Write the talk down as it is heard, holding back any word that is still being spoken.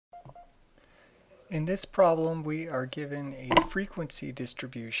In this problem, we are given a frequency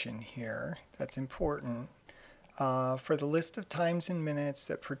distribution here that's important for the list of times and minutes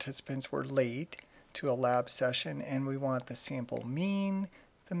that participants were late to a lab session, and we want the sample mean,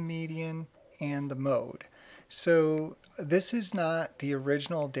 the median, and the mode. So this is not the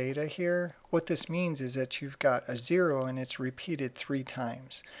original data here. What this means is that you've got a 0 and it's repeated 3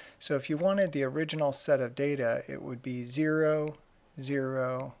 times. So if you wanted the original set of data, it would be 0,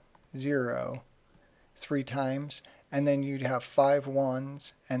 0, 0, 3 times, and then you'd have 5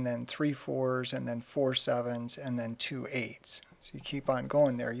 1s, and then 3 4s, and then 4 7s, and then 2 8s. So you keep on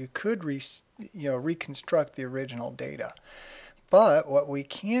going there. You could reconstruct the original data. But what we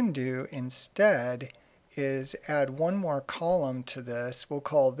can do instead is add one more column to this. We'll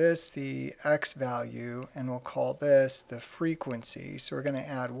call this the x value, and we'll call this the frequency. So we're going to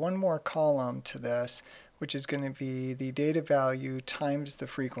add one more column to this, which is going to be the data value times the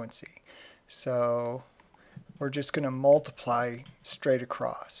frequency. So we're just going to multiply straight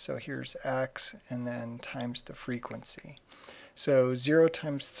across. So here's x and then times the frequency. So 0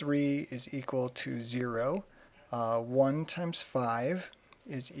 times 3 is equal to 0. 1 times 5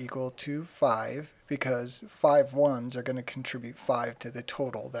 is equal to 5, because 5 1s are going to contribute 5 to the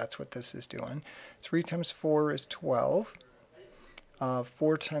total. That's what this is doing. 3 times 4 is 12.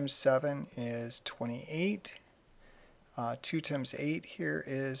 4 times 7 is 28. 2 times 8 here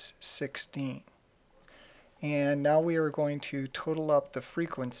is 16. And now we are going to total up the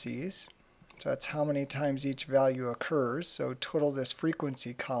frequencies. So that's how many times each value occurs. So total this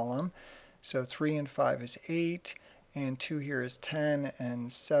frequency column. So 3 and 5 is 8, and 2 here is 10,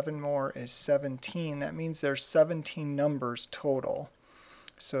 and 7 more is 17. That means there's 17 numbers total.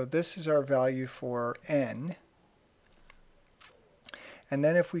 So this is our value for n. And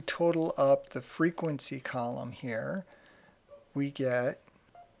then if we total up the frequency column here, we get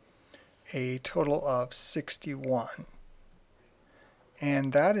a total of 61.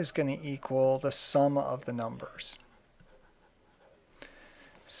 And that is going to equal the sum of the numbers.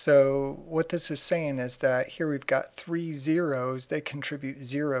 So what this is saying is that here we've got 3 zeros, they contribute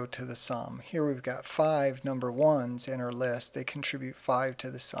 0 to the sum. Here we've got 5 number 1s in our list, they contribute 5 to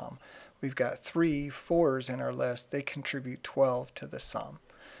the sum. We've got 3 4s in our list, they contribute 12 to the sum.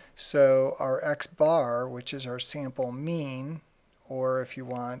 So our x bar, which is our sample mean, or if you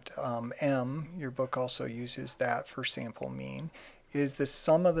want m, your book also uses that for sample mean, is the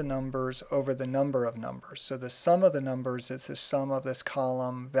sum of the numbers over the number of numbers. So the sum of the numbers is the sum of this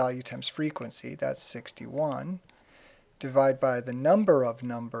column value times frequency, that's 61, divided by the number of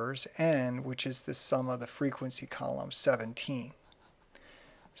numbers, n, which is the sum of the frequency column, 17.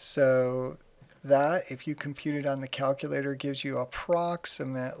 So that, if you compute it on the calculator, gives you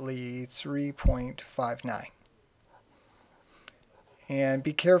approximately 3.59. And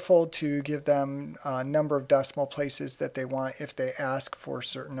be careful to give them a number of decimal places that they want if they ask for a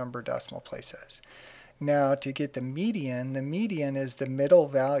certain number of decimal places. Now to get the median is the middle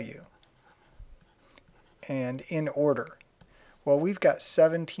value, and in order. Well, we've got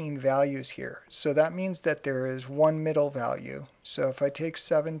 17 values here, so that means that there is one middle value. So if I take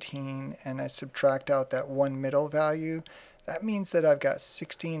 17 and I subtract out that one middle value, that means that I've got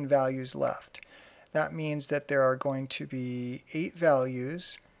 16 values left. That means that there are going to be 8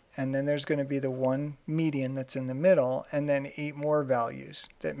 values, and then there's going to be the one median that's in the middle, and then 8 more values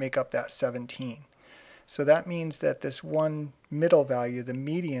that make up that 17. So that means that this one middle value, the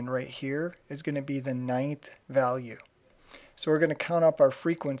median right here, is going to be the 9th value. So we're going to count up our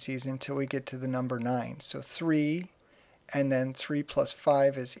frequencies until we get to the number 9. So 3, and then 3 plus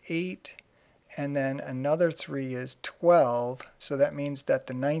 5 is 8, and then another 3 is 12. So that means that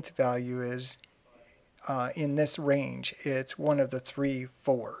the 9th value is in this range. It's one of the 3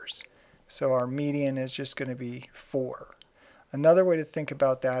 4s. So our median is just going to be 4. Another way to think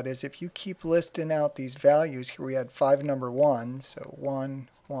about that is if you keep listing out these values, here we had 5 number 1s, so 1,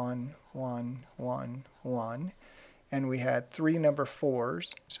 1, 1, 1, 1. And we had 3 number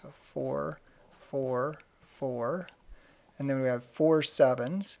 4s, so 4, 4, 4. And then we had 4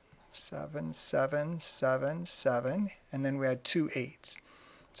 7s, 7, 7, 7, 7. And then we had 2 8s.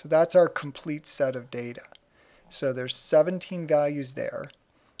 So that's our complete set of data. So there's 17 values there,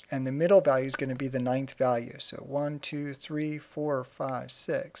 and the middle value is going to be the 9th value. So 1, 2, 3, 4, 5,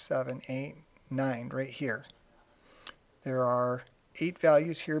 6, 7, 8, 9 right here. There are 8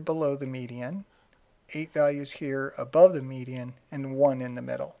 values here below the median, 8 values here above the median, and 1 in the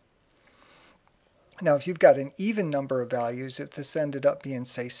middle. Now if you've got an even number of values, if this ended up being,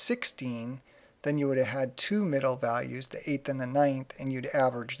 say, 16, then you would have had 2 middle values, the 8th and the 9th, and you'd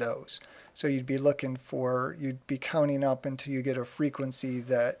average those. So you'd be counting up until you get a frequency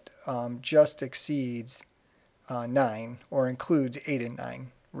that just exceeds 9, or includes 8 and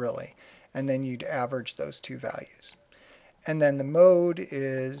 9, really. And then you'd average those two values. And then the mode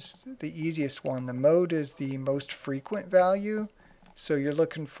is the easiest one. The mode is the most frequent value. So you're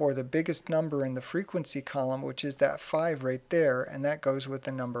looking for the biggest number in the frequency column, which is that 5 right there, and that goes with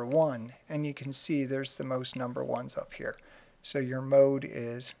the number 1. And you can see there's the most number 1s up here. So your mode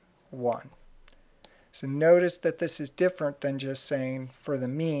is 1. So notice that this is different than just saying for the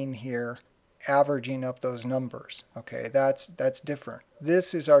mean here, averaging up those numbers. Okay, that's different.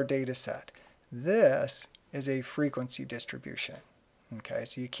 This is our data set. This is a frequency distribution. Okay,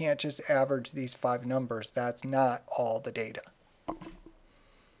 so you can't just average these 5 numbers. That's not all the data.